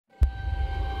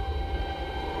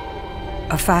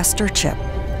A faster chip,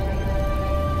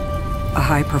 a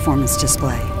high-performance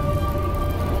display,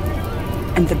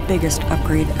 and the biggest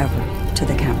upgrade ever to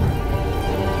the camera.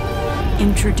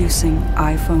 Introducing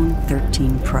iPhone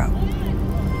 13 Pro.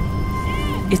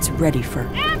 It's ready for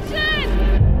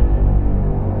action!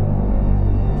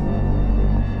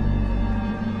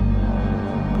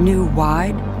 New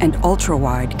wide and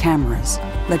ultra-wide cameras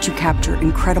let you capture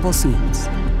incredible scenes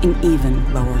in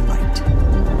even lower light.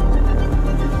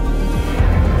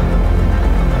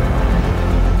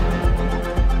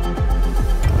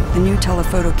 The new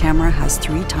telephoto camera has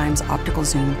 3 times optical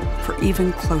zoom for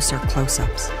even closer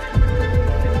close-ups.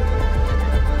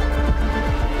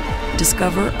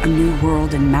 Discover a new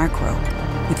world in macro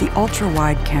with the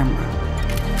ultra-wide camera.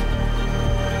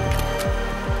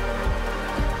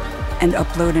 And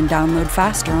upload and download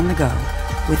faster on the go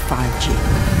with 5G.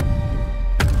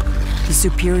 The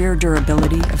superior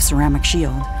durability of ceramic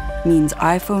shield means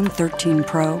iPhone 13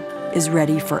 Pro is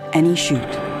ready for any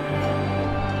shoot,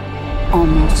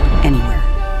 almost anywhere.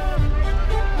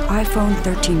 iPhone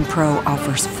 13 Pro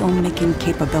offers filmmaking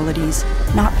capabilities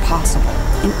not possible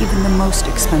in even the most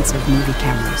expensive movie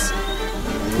cameras.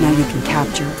 Now you can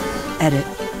capture, edit,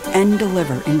 and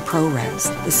deliver in ProRes,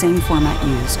 the same format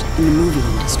used in the movie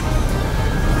industry.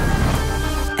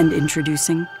 And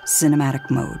introducing Cinematic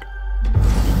Mode,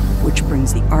 which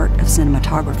brings the art of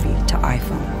cinematography to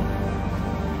iPhone.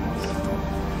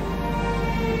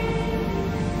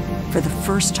 For the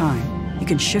first time, you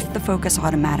can shift the focus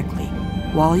automatically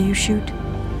while you shoot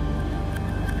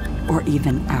or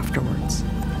even afterwards.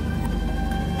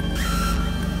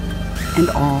 And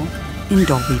all in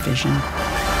Dolby Vision.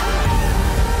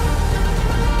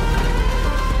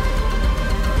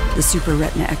 The Super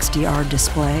Retina XDR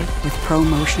display with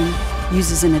ProMotion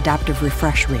uses an adaptive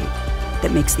refresh rate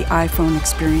that makes the iPhone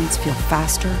experience feel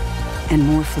faster and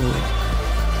more fluid.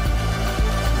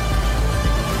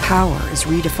 Power is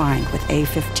redefined with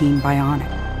A15 Bionic,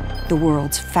 the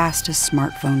world's fastest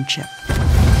smartphone chip,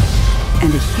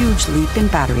 and a huge leap in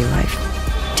battery life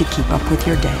to keep up with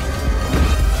your day.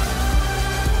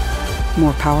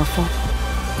 More powerful,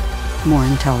 more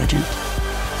intelligent,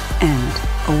 and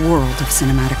a world of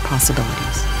cinematic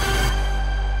possibilities.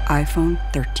 iPhone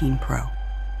 13 Pro.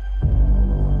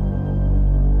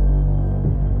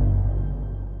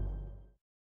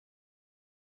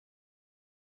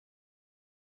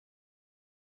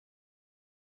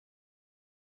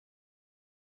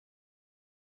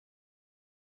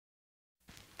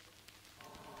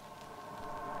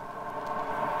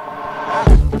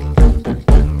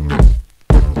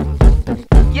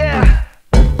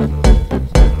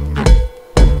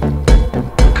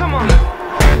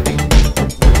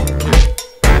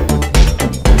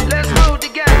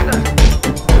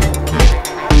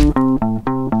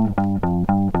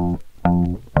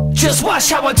 Just watch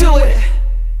how I do it,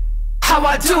 how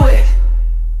I do it.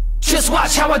 Just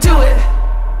watch how I do it,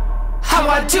 how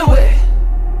I do it.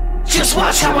 Just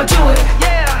watch how I do it,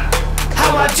 yeah.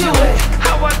 How I do it,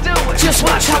 how I do it. Just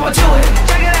watch how I do it,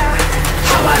 check it out.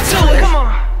 How I do it, come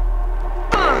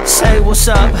on. Say what's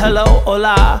up, hello,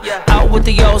 hola. Out with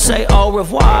the yo, say au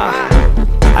revoir.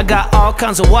 I got all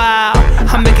kinds of wow.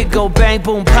 I make it go bang,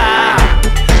 boom, pow.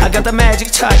 I got the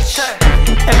magic touch,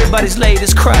 everybody's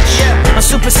latest crush. I'm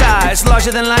supersized,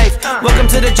 larger than life. Welcome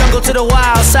to the jungle, to the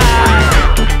wild side.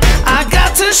 I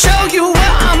got to show you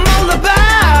what I'm all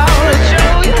about.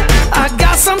 I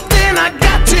got something, I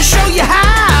got to show you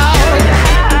how.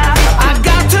 I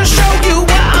got to show you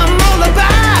what I'm all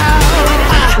about.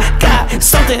 I got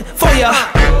something for you.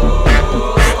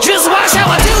 Just watch how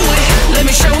I do it. Let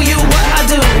me show you what I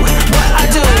do, what I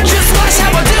do. Just watch how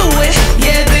I do it.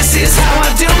 Yeah, this is how I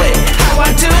do it, how I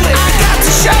do it. I got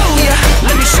to show you.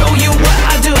 Let me show you what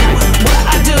I do, what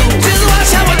I do. Just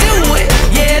watch how I do it.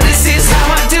 Yeah, this is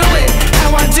how I do it,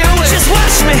 how I do it. Just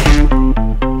watch me.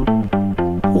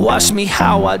 Watch me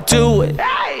how I do it.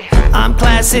 I'm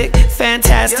classic,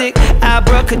 fantastic,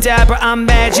 abracadabra, I'm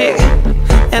magic.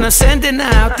 And I'm sending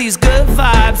out these good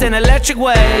vibes, an electric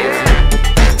wave.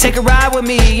 Take a ride with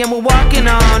me and we're walking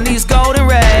on these golden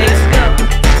rays.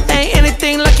 Ain't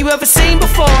anything like you ever seen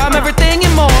before. I'm everything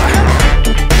and more.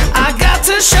 I got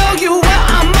to show you what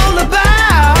I'm all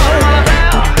about.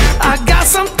 I got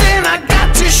something, I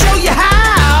got to show you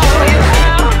how.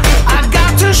 I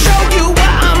got to show you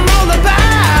what I'm all about.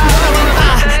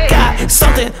 I got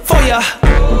something for you.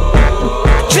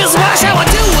 Just watch how I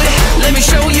do it. Let me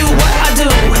show you what I do,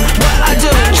 what I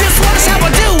do. Just watch how I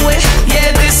do it.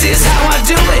 Yeah, this is how I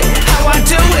do it, how I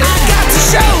do it. I got to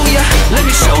show you. Let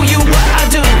me show you what I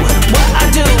do, what I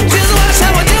do. Just watch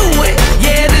how I do it.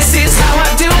 Yeah, this is how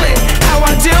I do it, how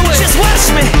I do it. Just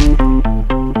watch me.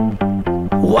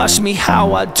 Watch me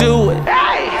how I do it.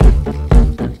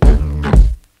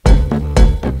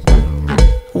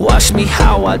 Watch me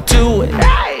how I do it.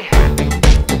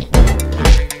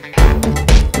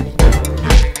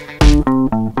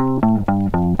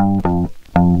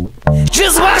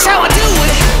 Just watch how I do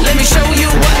it. Let me show you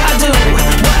what I do.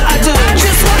 What I do.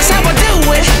 Just watch how I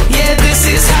do it. Yeah, this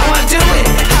is how I do it.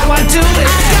 How I do it.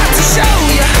 I got to show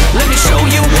you. Let me show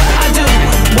you what I do.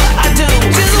 What I do.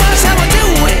 Just watch how I do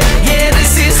it. Yeah,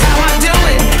 this is how I do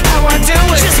it. How I do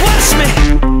it. Just watch me.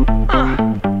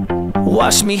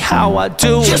 Watch me how I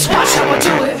do it. Just watch how I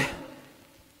do it.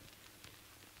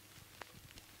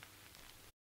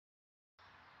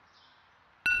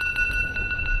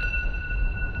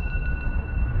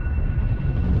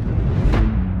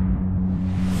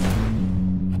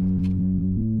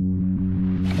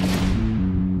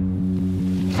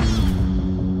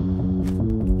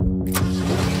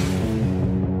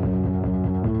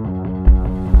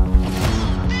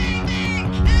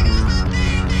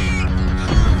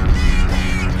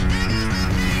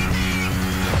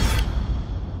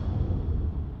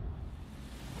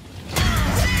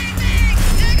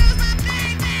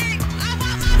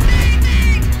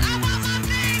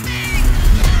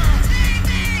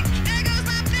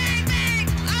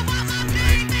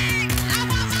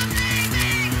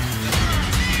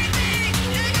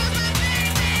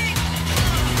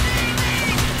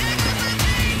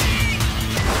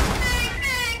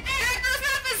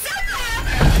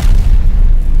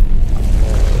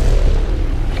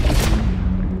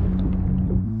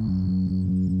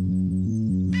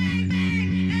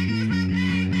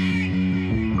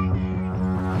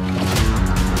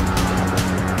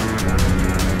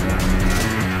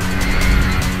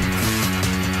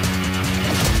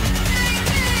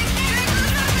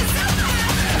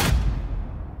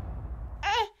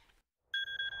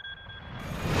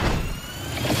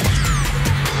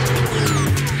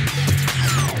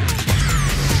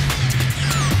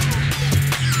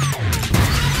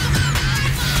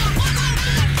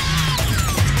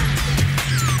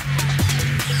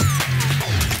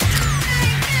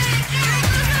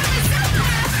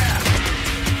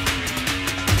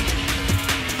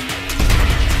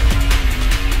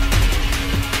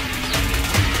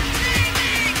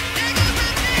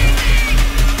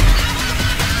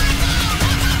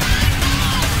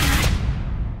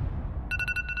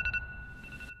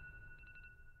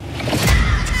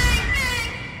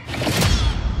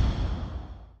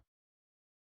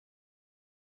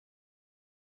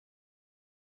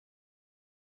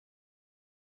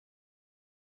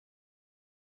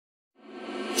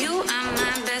 I'm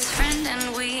my best friend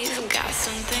and we've got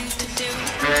some things to do.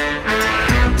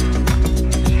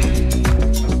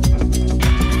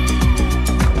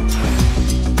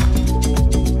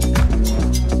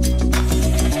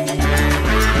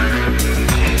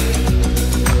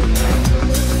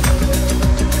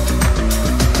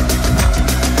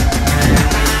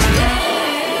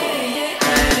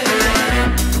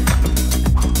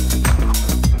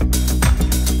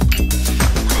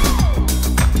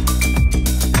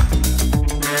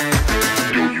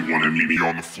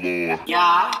 On the floor.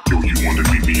 Yeah. Yo, you wanna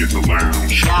meet me in the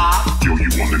lounge. Yeah. Yo, you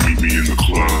wanna meet me in the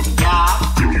club. Yeah.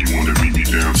 Yo, you wanna meet me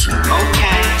downtown.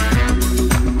 Okay.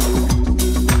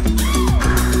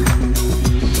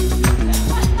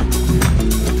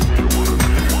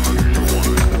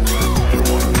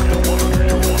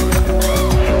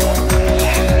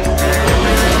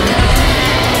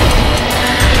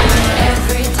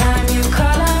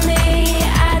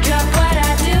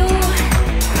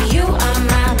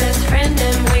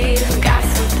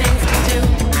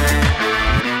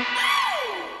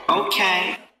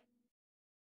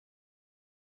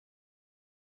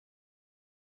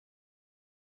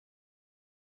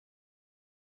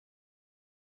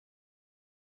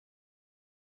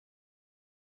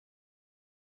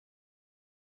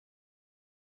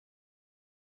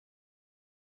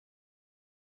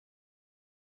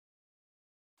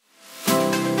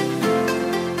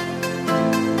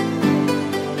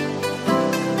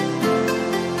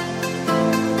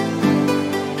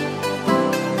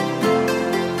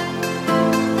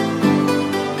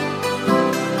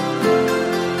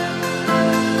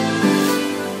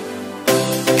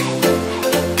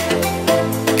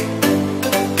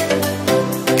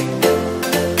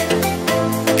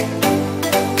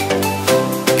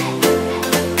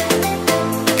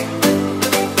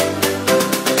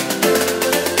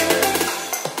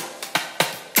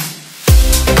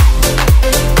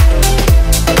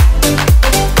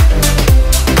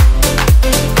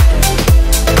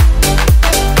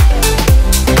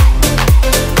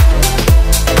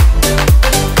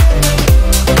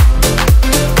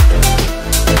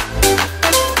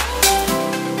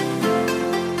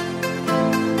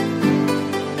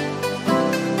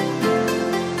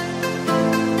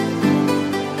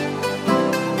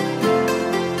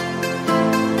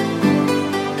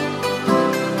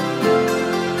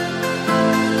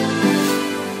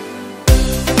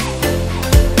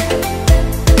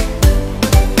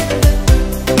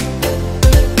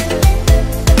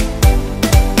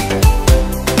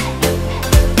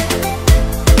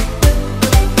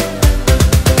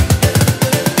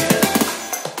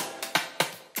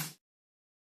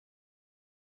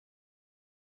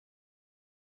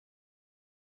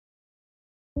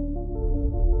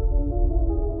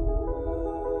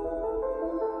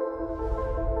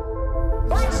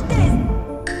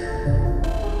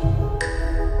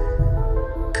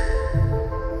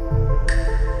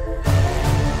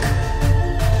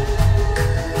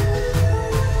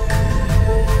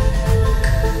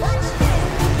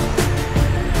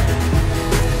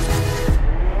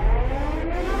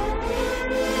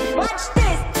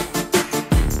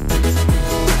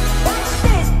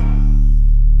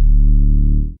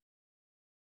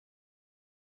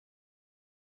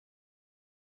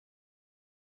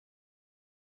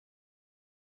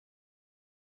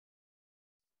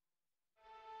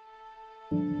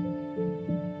 We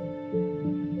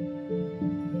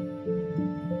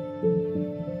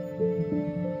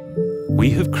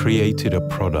have created a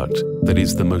product that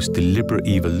is the most deliberate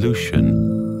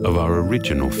evolution of our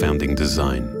original founding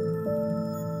design.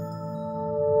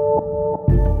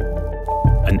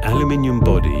 An aluminium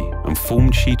body and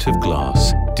formed sheet of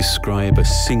glass describe a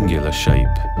singular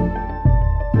shape,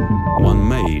 one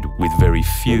made with very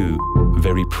few,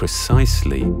 very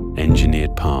precisely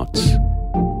engineered parts.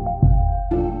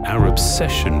 Our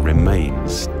obsession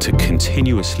remains to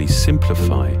continuously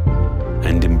simplify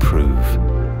and improve.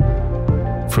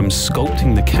 From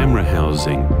sculpting the camera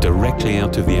housing directly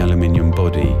out of the aluminium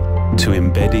body to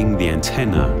embedding the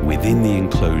antenna within the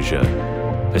enclosure,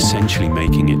 essentially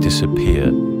making it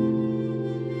disappear.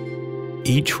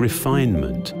 Each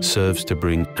refinement serves to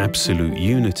bring absolute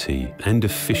unity and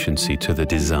efficiency to the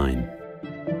design.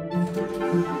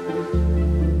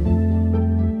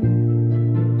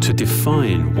 To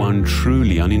define one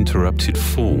truly uninterrupted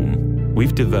form,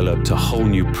 we've developed a whole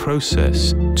new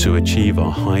process to achieve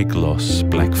our high-gloss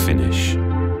black finish.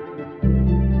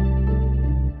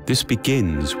 This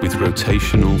begins with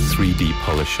rotational 3D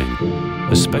polishing.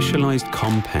 A specialized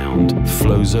compound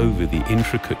flows over the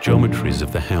intricate geometries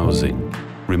of the housing,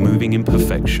 removing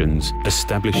imperfections,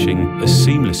 establishing a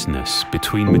seamlessness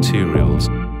between materials,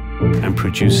 and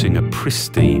producing a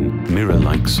pristine,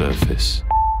 mirror-like surface.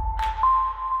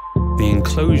 The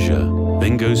enclosure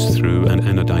then goes through an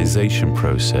anodization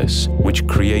process, which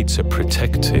creates a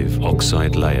protective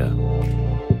oxide layer.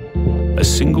 A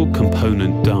single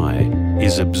component dye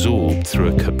is absorbed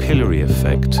through a capillary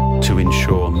effect to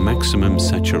ensure maximum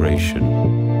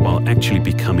saturation, while actually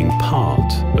becoming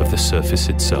part of the surface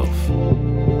itself.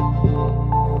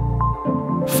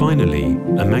 Finally,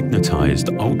 a magnetized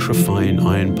ultrafine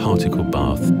iron particle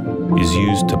bath is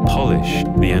used to polish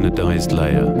the anodized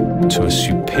layer to a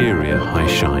superior high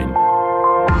shine.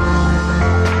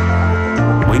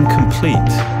 When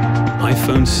complete,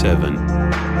 iPhone 7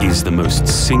 is the most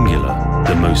singular,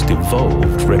 the most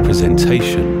evolved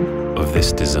representation of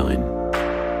this design.